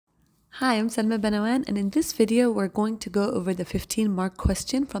Hi, I'm Salma Benawan, and in this video, we're going to go over the 15-mark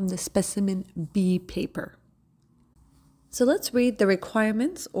question from the Specimen B paper. So let's read the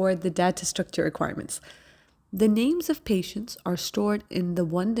requirements or the data structure requirements. The names of patients are stored in the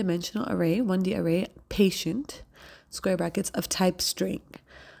one-dimensional array, 1D array, patient, square brackets, of type string.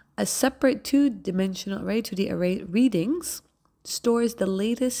 A separate two-dimensional array, 2D array, readings, stores the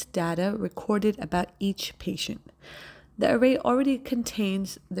latest data recorded about each patient. The array already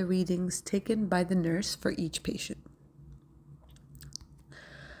contains the readings taken by the nurse for each patient.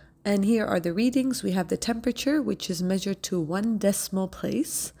 And here are the readings. We have the temperature, which is measured to 1 decimal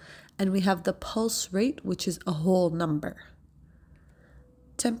place, and we have the pulse rate, which is a whole number.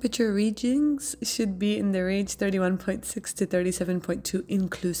 Temperature readings should be in the range 31.6 to 37.2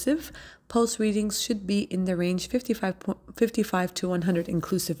 inclusive. Pulse readings should be in the range 55 to 100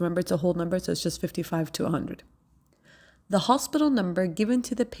 inclusive. Remember, it's a whole number, so it's just 55 to 100. The hospital number given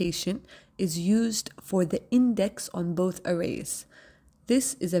to the patient is used for the index on both arrays.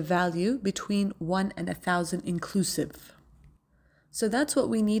 This is a value between 1 and 1,000 inclusive. So that's what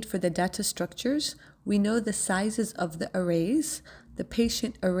we need for the data structures. We know the sizes of the arrays. The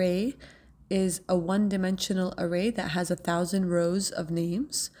patient array is a one-dimensional array that has 1,000 rows of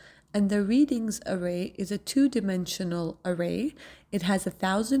names. And the readings array is a two-dimensional array. It has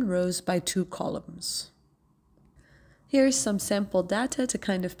 1,000 rows by 2 columns. Here's some sample data to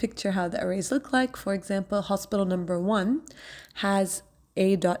kind of picture how the arrays look like. For example, hospital number 1 has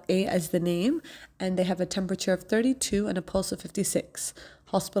A.A as the name, and they have a temperature of 32 and a pulse of 56.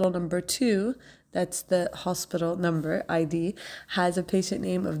 Hospital number 2, that's the hospital number ID, has a patient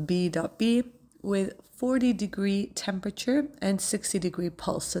name of B.B with 40-degree temperature and 60-degree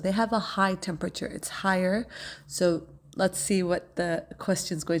pulse. So they have a high temperature. It's higher. So let's see what the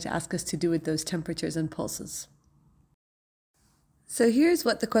question is going to ask us to do with those temperatures and pulses. So here's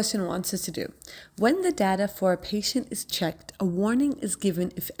what the question wants us to do. When the data for a patient is checked, a warning is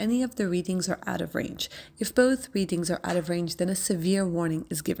given if any of the readings are out of range. If both readings are out of range, then a severe warning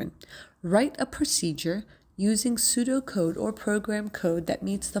is given. Write a procedure using pseudocode or program code that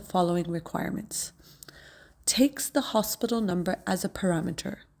meets the following requirements. Takes the hospital number as a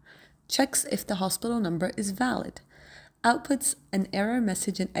parameter. Checks if the hospital number is valid. Outputs an error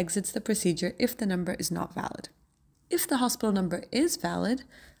message and exits the procedure if the number is not valid. If the hospital number is valid,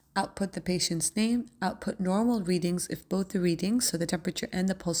 output the patient's name, output normal readings if both the readings, so the temperature and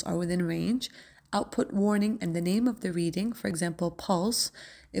the pulse, are within range, output warning and the name of the reading, for example, pulse,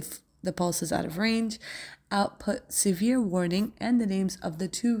 if the pulse is out of range, output severe warning and the names of the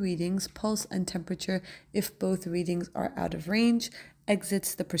two readings, pulse and temperature, if both readings are out of range,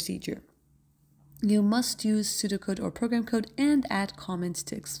 exits the procedure. You must use pseudocode or program code and add comments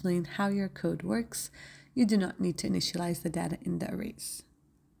to explain how your code works. You do not need to initialize the data in the arrays.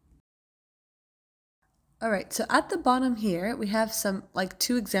 All right, so at the bottom here, we have some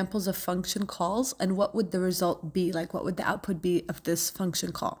two examples of function calls and what would the result be, what would the output be of this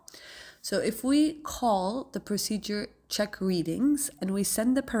function call. So if we call the procedure check readings and we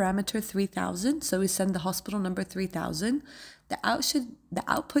send the parameter 3000, so we send the hospital number 3000, the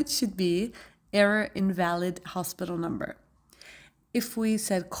output should be error invalid hospital number. If we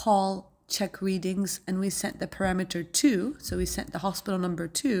said call check readings and we sent the parameter 2, so we sent the hospital number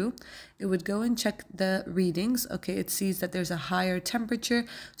 2, it would go and check the readings. Okay, it sees that there's a higher temperature,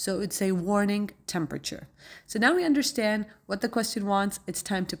 so it would say warning temperature. So now we understand what the question wants. It's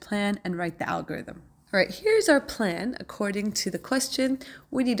time to plan and write the algorithm. All right, here's our plan. According to the question,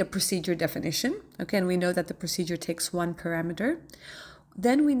 we need a procedure definition. Okay, and we know that the procedure takes one parameter.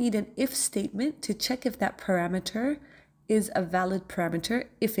 Then we need an if statement to check if that parameter is a valid parameter.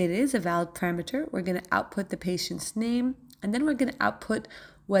 If it is a valid parameter, we're going to output the patient's name, and then we're going to output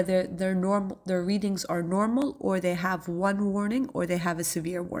whether their readings are normal, or they have one warning, or they have a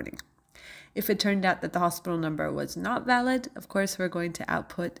severe warning. If it turned out that the hospital number was not valid, of course, we're going to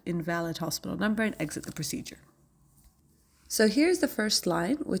output invalid hospital number and exit the procedure. So here's the first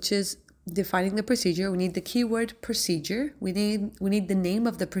line, which is defining the procedure. We need the keyword procedure. We need the name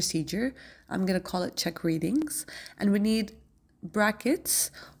of the procedure. I'm going to call it check readings. And we need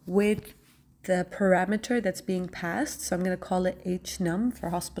brackets with the parameter that's being passed. So I'm going to call it hnum for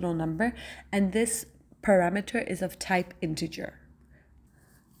hospital number. And this parameter is of type integer.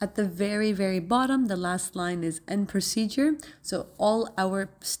 At the very, very bottom, the last line is end procedure. So all our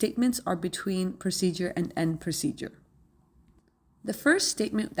statements are between procedure and end procedure. The first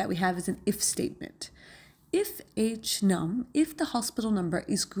statement that we have is an if statement. If hnum, if the hospital number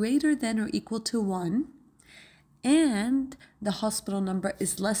is greater than or equal to 1, and the hospital number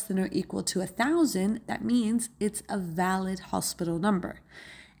is less than or equal to 1,000, that means it's a valid hospital number.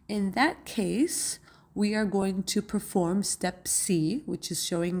 In that case, we are going to perform step C, which is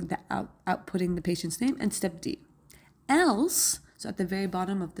showing the outputting the patient's name, and step D. Else, so at the very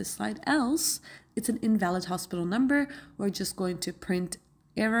bottom of this slide, else, it's an invalid hospital number. We're just going to print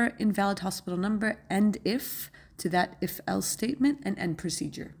error, invalid hospital number, end if to that if-else statement, and end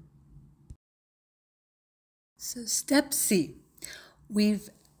procedure. So step C, we've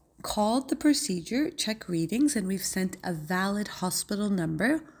called the procedure, check readings, and we've sent a valid hospital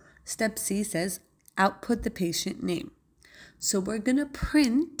number. Step C says output the patient name. So we're going to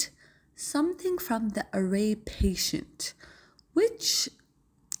print something from the array patient. Which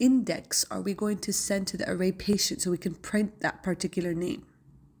index are we going to send to the array patient so we can print that particular name?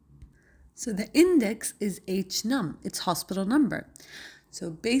 So the index is HNUM, it's hospital number.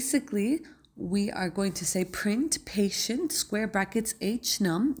 So basically, we are going to say print patient square brackets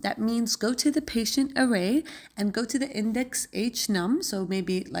HNUM. That means go to the patient array and go to the index HNUM. So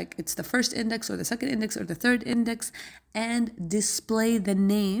maybe like it's the first index or the second index or the third index, and display the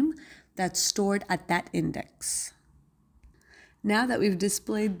name that's stored at that index. Now that we've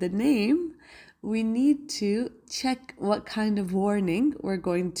displayed the name, we need to check what kind of warning we're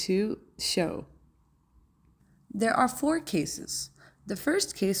going to show. There are 4 cases. The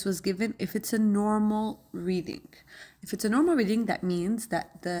first case was given if it's a normal reading. If it's a normal reading, that means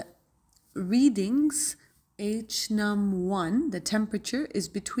that the readings HNUM1, the temperature, is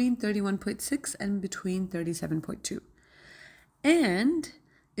between 31.6 and between 37.2. And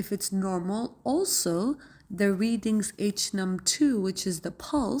if it's normal, also the readings HNUM2, which is the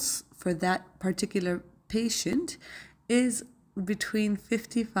pulse for that particular patient, is between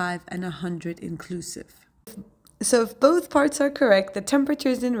 55 and 100 inclusive. So if both parts are correct, the temperature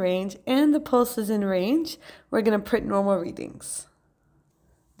is in range and the pulse is in range, we're going to print normal readings.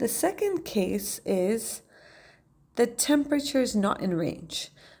 The second case is the temperature is not in range.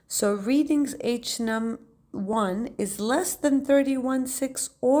 So readings HNUM1 is less than 31.6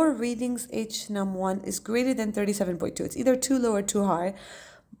 or readings HNUM1 is greater than 37.2. It's either too low or too high.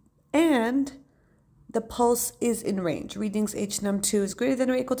 And the pulse is in range. Readings HNUM2 is greater than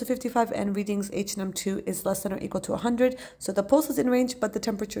or equal to 55 and readings HNUM2 is less than or equal to 100. So the pulse is in range, but the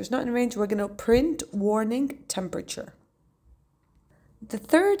temperature is not in range. We're going to print warning temperature. The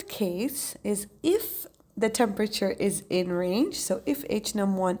third case is if the temperature is in range. So if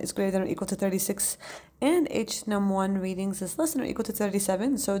HNUM1 is greater than or equal to 36 and HNUM1 readings is less than or equal to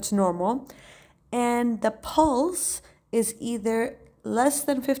 37, so it's normal. And the pulse is either less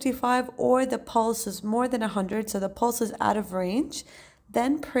than 55 or the pulse is more than 100, so the pulse is out of range,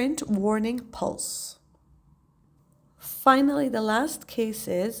 then print warning pulse. Finally, the last case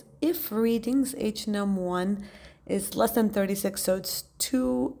is if readings HNUM1 is less than 36, so it's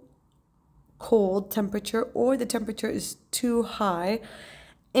too cold temperature or the temperature is too high,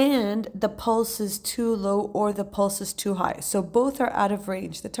 and the pulse is too low or the pulse is too high. So both are out of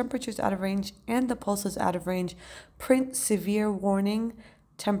range. The temperature is out of range and the pulse is out of range. Print severe warning,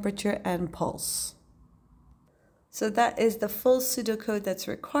 temperature, and pulse. So that is the full pseudocode that's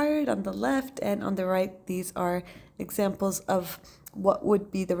required on the left, and on the right, these are examples of what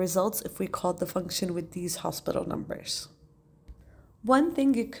would be the results if we called the function with these hospital numbers. One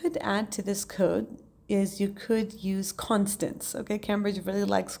thing you could add to this code is you could use constants. Okay, Cambridge really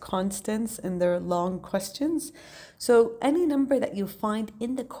likes constants in their long questions. So any number that you find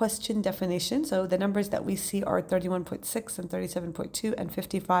in the question definition, so the numbers that we see are 31.6 and 37.2 and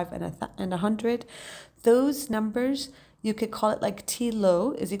 55 and 100, those numbers, you could call it like T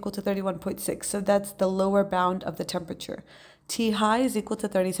low is equal to 31.6. So that's the lower bound of the temperature. T high is equal to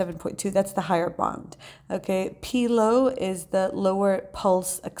 37.2. That's the higher bound. Okay, P low is the lower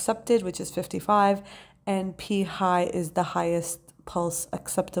pulse accepted, which is 55, and P high is the highest pulse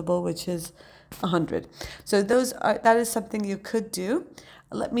acceptable, which is 100. So that is something you could do.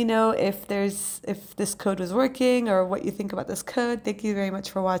 Let me know if this code was working or what you think about this code. Thank you very much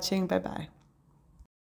for watching. Bye bye.